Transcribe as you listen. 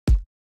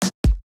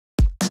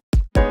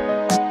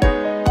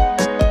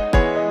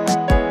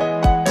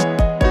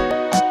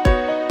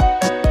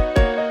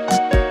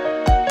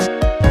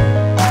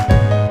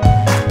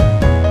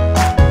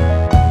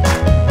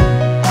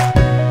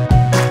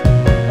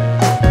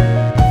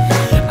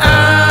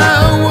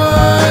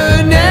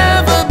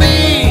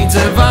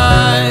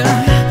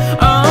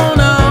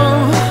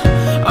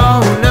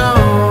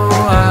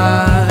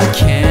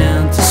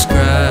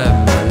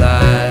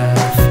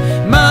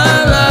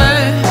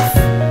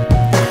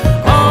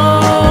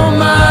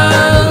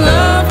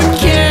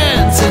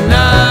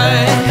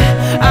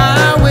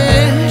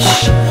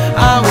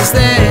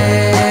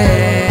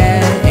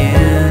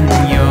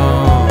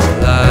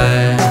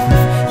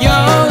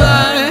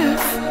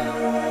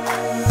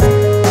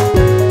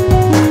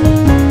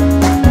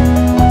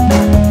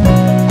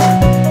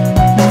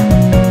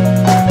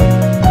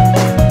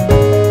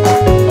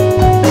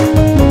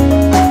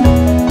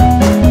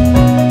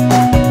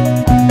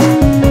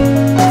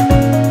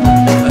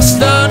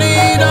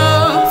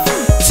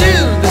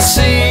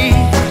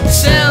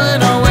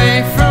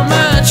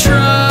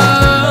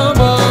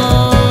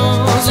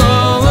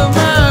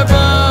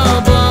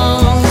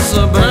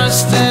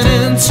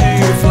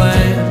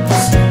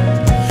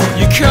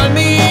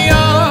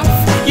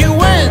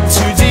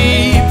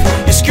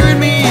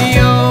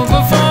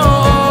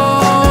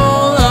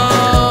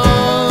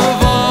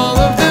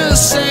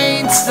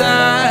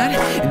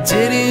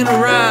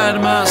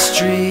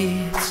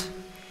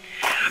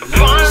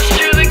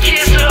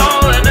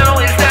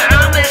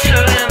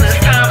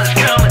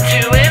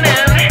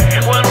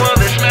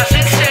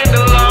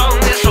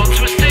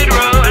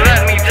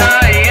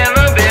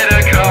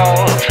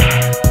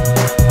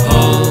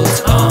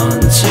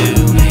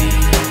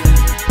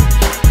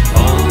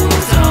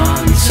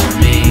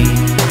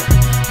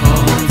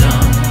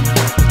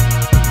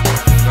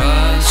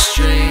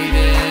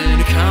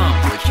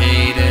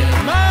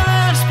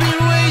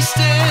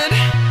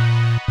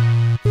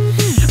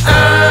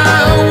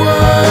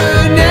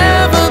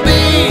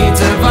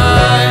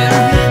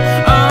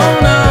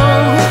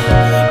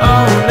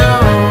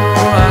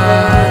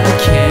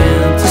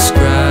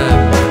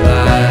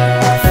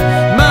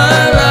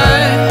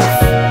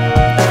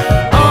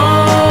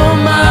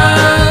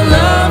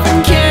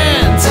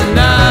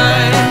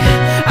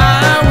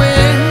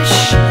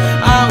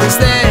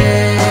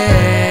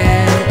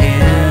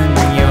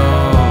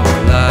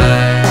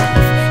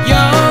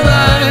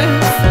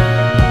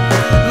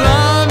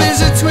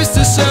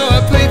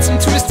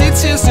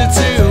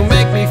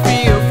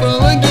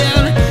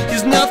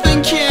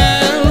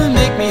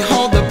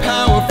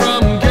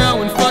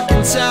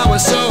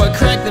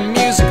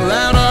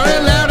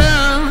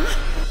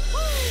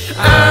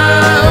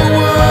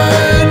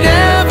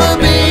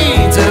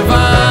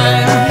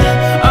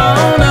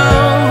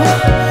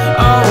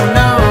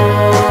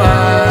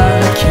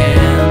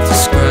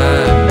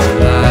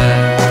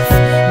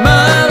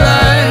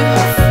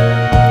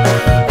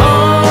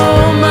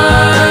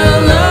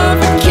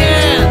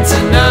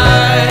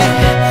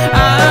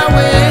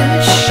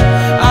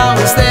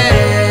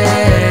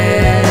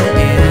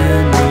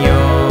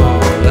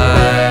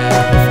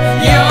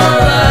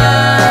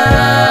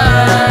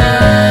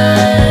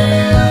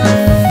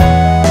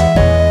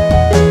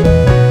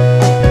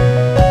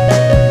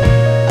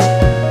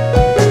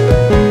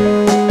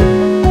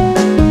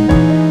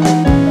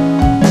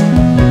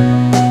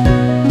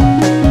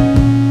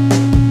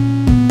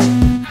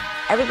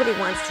everybody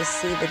wants to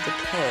see the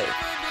decay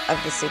of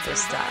the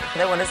superstar.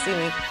 They want to see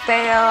me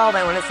fail,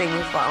 they want to see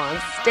me fall on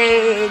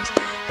stage,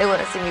 they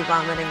want to see me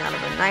vomiting out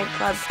of a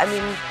nightclub. I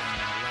mean,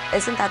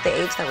 isn't that the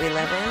age that we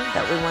live in?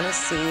 That we want to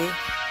see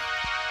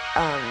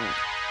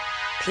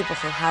people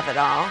who have it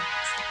all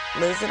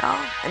lose it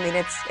all? I mean,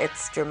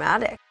 it's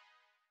dramatic.